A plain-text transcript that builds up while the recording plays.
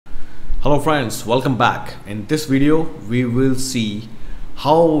Hello friends, welcome back. In this video we will see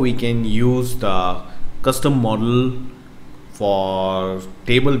how we can use the custom model for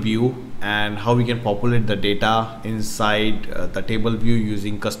table view and how we can populate the data inside the table view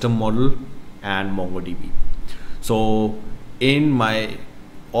using custom model and MongoDB. So in my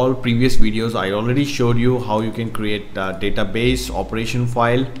all previous videos I already showed you how you can create a database operation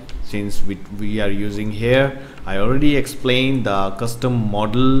file. Since we are using here, I already explained the custom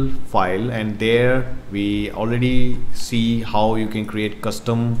model file, and there we already see how you can create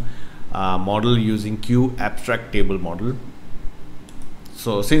custom model using QAbstractTableModel.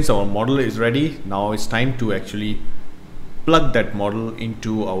 So since our model is ready, now it's time to actually plug that model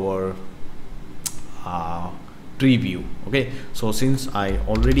into our tree view. Okay, so since I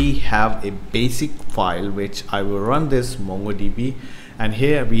already have a basic file which I will run this MongoDB, and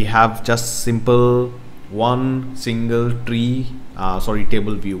here we have just simple one single tree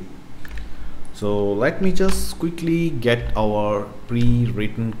table view. So let me just quickly get our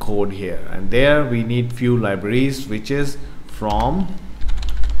pre-written code here, and there we need few libraries, which is from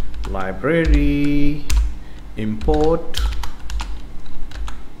library import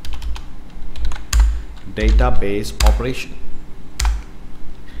database operation,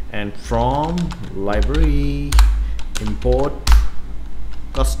 and from library import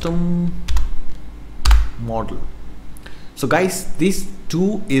custom model. So guys, this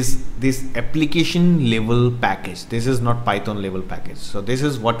two is this application level package. This is not Python level package. So this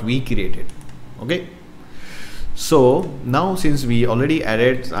is what we created. Okay, so now since we already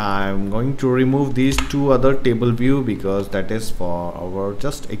added, I'm going to remove these two other table view because that is for our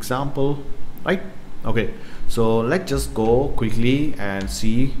just example, right? Okay, so let's just go quickly and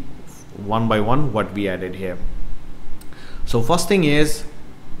see one by one what we added here. So first thing is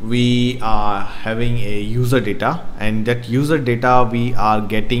we are having a user data, and that user data we are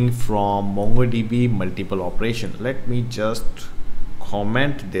getting from MongoDB multiple operation. Let me just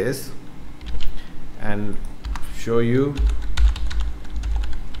comment this and show you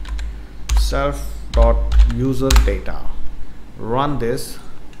self.user data. Run this,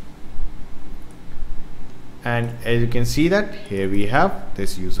 and as you can see that here we have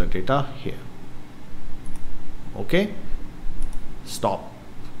this user data here. Okay, stop.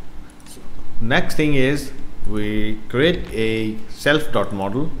 So next thing is we create a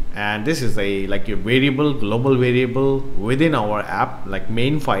self.model, and this is a like a variable, global variable within our app, like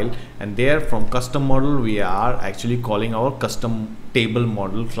main file, and there from custom model we are actually calling our custom table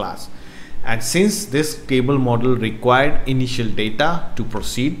model class. And since this table model required initial data to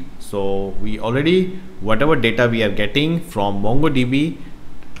proceed, so we already whatever data we are getting from MongoDB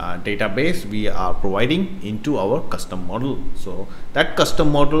database we are providing into our custom model. So that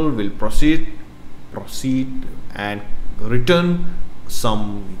custom model will proceed and return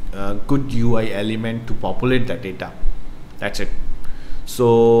some good UI element to populate the data. That's it.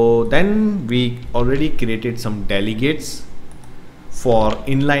 So then we already created some delegates for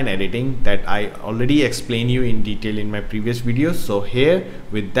inline editing that I already explained you in detail in my previous videos. So here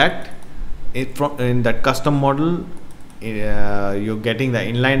with that, in that custom model you're getting the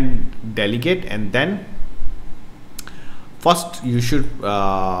inline delegate, and then first you should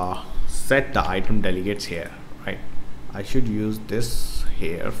set the item delegates here, right? I should use this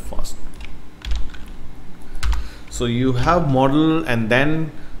here first. So you have model, and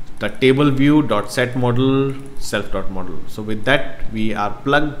then the table view dot set model self.model. So with that we are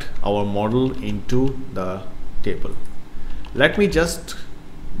plugged our model into the table. Let me just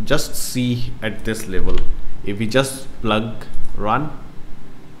see at this level. If we just plug run,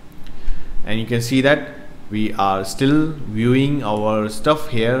 and you can see that we are still viewing our stuff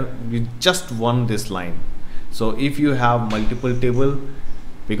here with just this line. So if you have multiple table,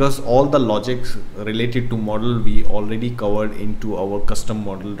 because all the logics related to model we already covered into our custom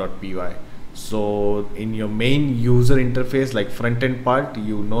model.py. So in your main user interface, like front end part,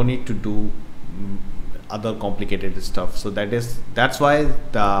 you no need to do other complicated stuff. So that's why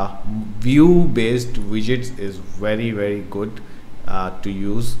the view based widgets is very good to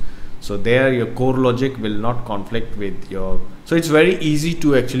use. So there your core logic will not conflict with your, so it's very easy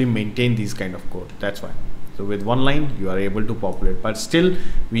to actually maintain these kind of code. That's why. So with one line you are able to populate, but still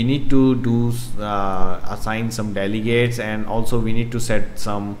we need to do assign some delegates, and also we need to set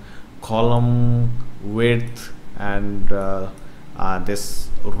some column width and this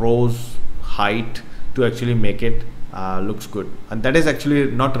rows height to actually make it looks good. And that is actually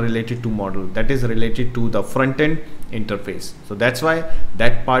not related to model, that is related to the front end interface. So that's why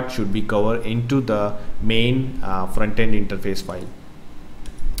that part should be covered into the main front end interface file.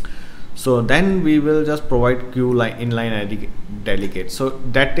 So then we will just provide inline delegate. So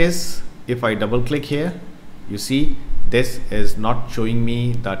that is if I double click here, you see this is not showing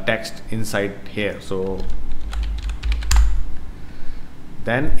me the text inside here. So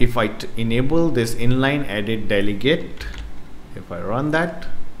then if I enable this inline edit delegate, if I run that,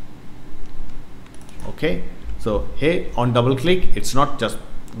 okay, so here on double click, it's not just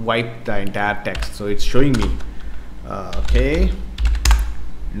wipe the entire text, so it's showing me. Okay,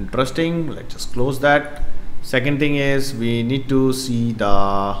 interesting. Let's just close that. Second thing is we need to see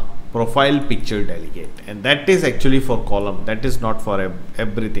the profile picture delegate, and that is actually for column, that is not for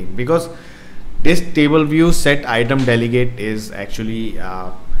everything, because this table view set item delegate is actually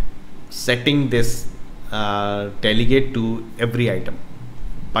setting this delegate to every item.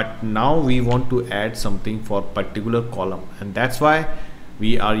 But now we want to add something for particular column, and that's why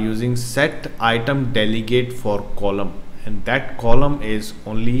we are using set item delegate for column, and that column is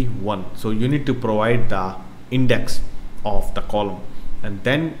only one. So you need to provide the index of the column, and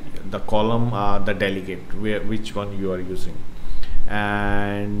then the column the delegate, which one you are using.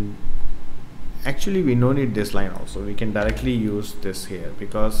 And actually we no need this line also, we can directly use this here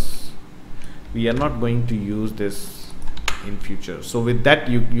because we are not going to use this in future. So with that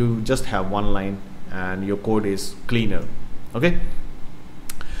you just have one line and your code is cleaner. Okay,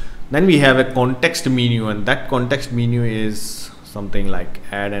 then we have a context menu, and that context menu is something like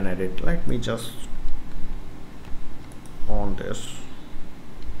add and edit. Let me just on this.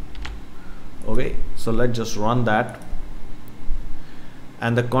 Okay, so let's just run that.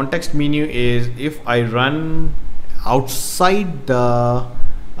 And the context menu is, if I run outside the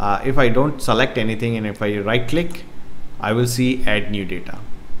if I don't select anything and if I right click, I will see add new data.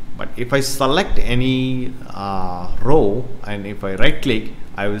 But if I select any row and if I right click,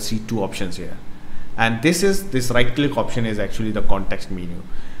 I will see two options here. And this right click option is actually the context menu.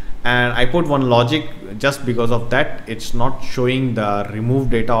 And I put one logic just because of that. It's not showing the remove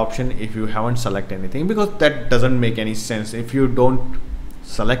data option if you haven't select anything, because that doesn't make any sense. If you don't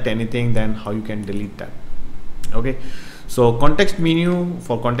select anything, then how you can delete that? Okay, so context menu,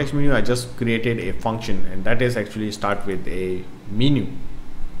 for context menu I just created a function, and that is actually start with a menu.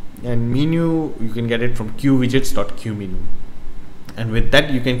 And menu you can get it from QWidgets.QMenu, and with that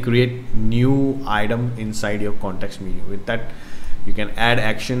you can create new item inside your context menu. With that you can add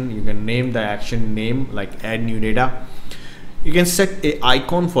action, you can name the action name like add new data. You can set a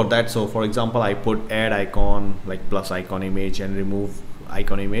icon for that. So for example, I put add icon like plus icon image and remove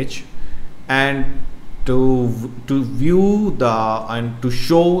icon image. And to view the and to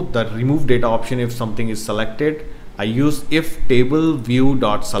show the remove data option if something is selected, I use if table view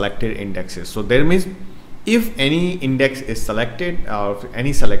dot selected indexes. So there means if any index is selected or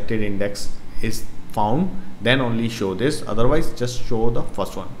any selected index is found, then only show this, otherwise just show the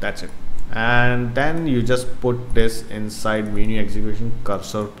first one. That's it. And then you just put this inside menu execution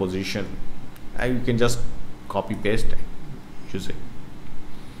cursor position, and you can just copy paste use it.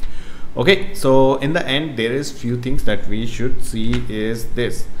 Okay, so in the end there is few things that we should see is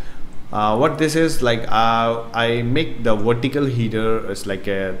this. What this is like, I make the vertical header is like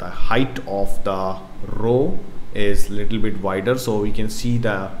the height of the row is little bit wider, so we can see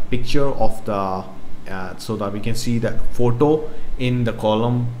the picture of the so that we can see the photo in the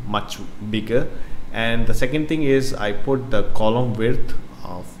column much bigger. And the second thing is I put the column width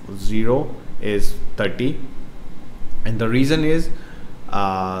of 0 is 30, and the reason is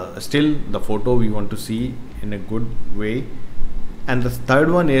still the photo we want to see in a good way. And the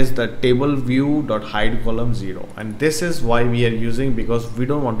third one is the table view dot hide column 0, and this is why we are using, because we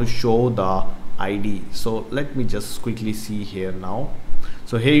don't want to show the ID. So let me just quickly see here now.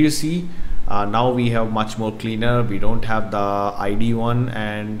 So here you see now we have much more cleaner, we don't have the ID one,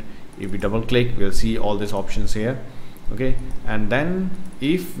 and if we double click we'll see all these options here. Okay, and then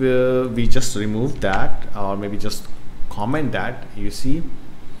if we just remove that or maybe just comment that, you see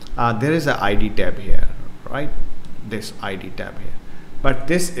there is a ID tab here, right? This ID tab here, but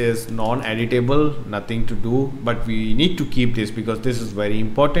this is non-editable, nothing to do, but we need to keep this because this is very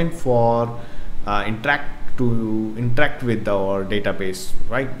important for interact with our database,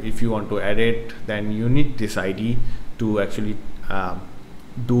 right? If you want to edit, then you need this ID to actually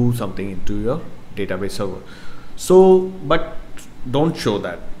do something into your database server. So but don't show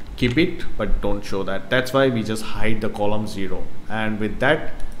that, keep it but don't show that. That's why we just hide the column 0, and with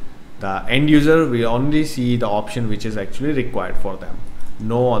that the end user will only see the option which is actually required for them.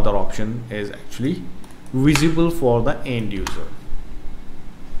 No other option is actually visible for the end user.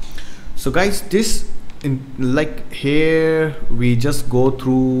 So guys, this like here we just go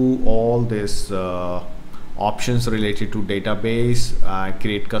through all this options related to database,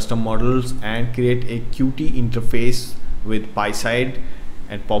 create custom models and create a Qt interface with PySide,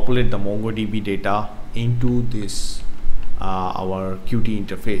 and populate the MongoDB data into this our Qt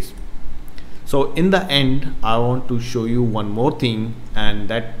interface. So in the end, I want to show you one more thing, and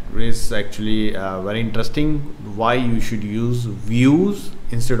that is actually very interesting. Why you should use views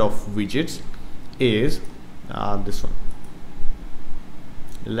instead of widgets is this one.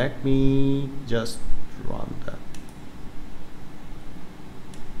 Let me just run that.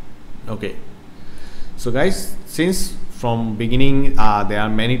 Okay, so guys, since from beginning there are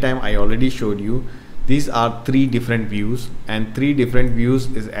many times I already showed you, these are 3 different views, and 3 different views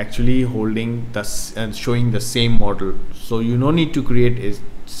is actually holding the and showing the same model. So you no need to create a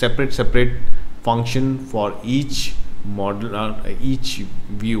separate function for each model, each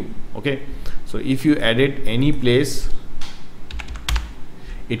view. Okay, so if you edit any place,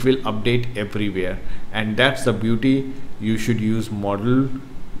 it will update everywhere, and that's the beauty. You should use model,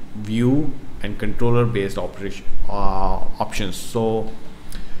 view and controller based operation options. So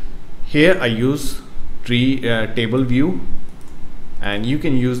here I use table view, and you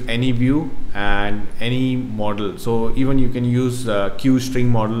can use any view and any model. So even you can use QString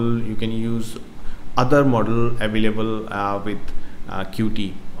model, you can use other model available with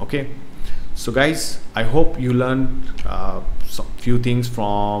Qt. Okay, so guys, I hope you learned few things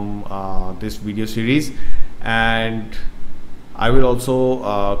from this video series, and I will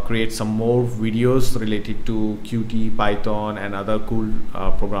also create some more videos related to Qt, Python and other cool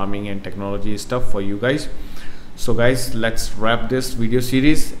programming and technology stuff for you guys. So guys, let's wrap this video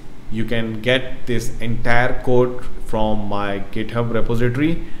series. You can get this entire code from my GitHub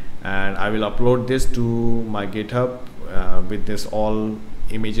repository, and I will upload this to my GitHub with this all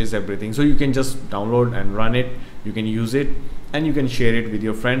images, everything. So you can just download and run it. You can use it, and you can share it with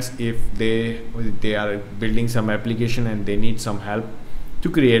your friends if they are building some application and they need some help to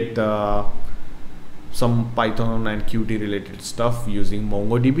create some Python and Qt related stuff using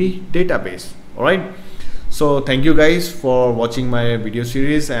MongoDB database. All right, so thank you guys for watching my video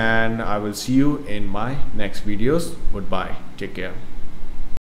series, and I will see you in my next videos. Goodbye, take care.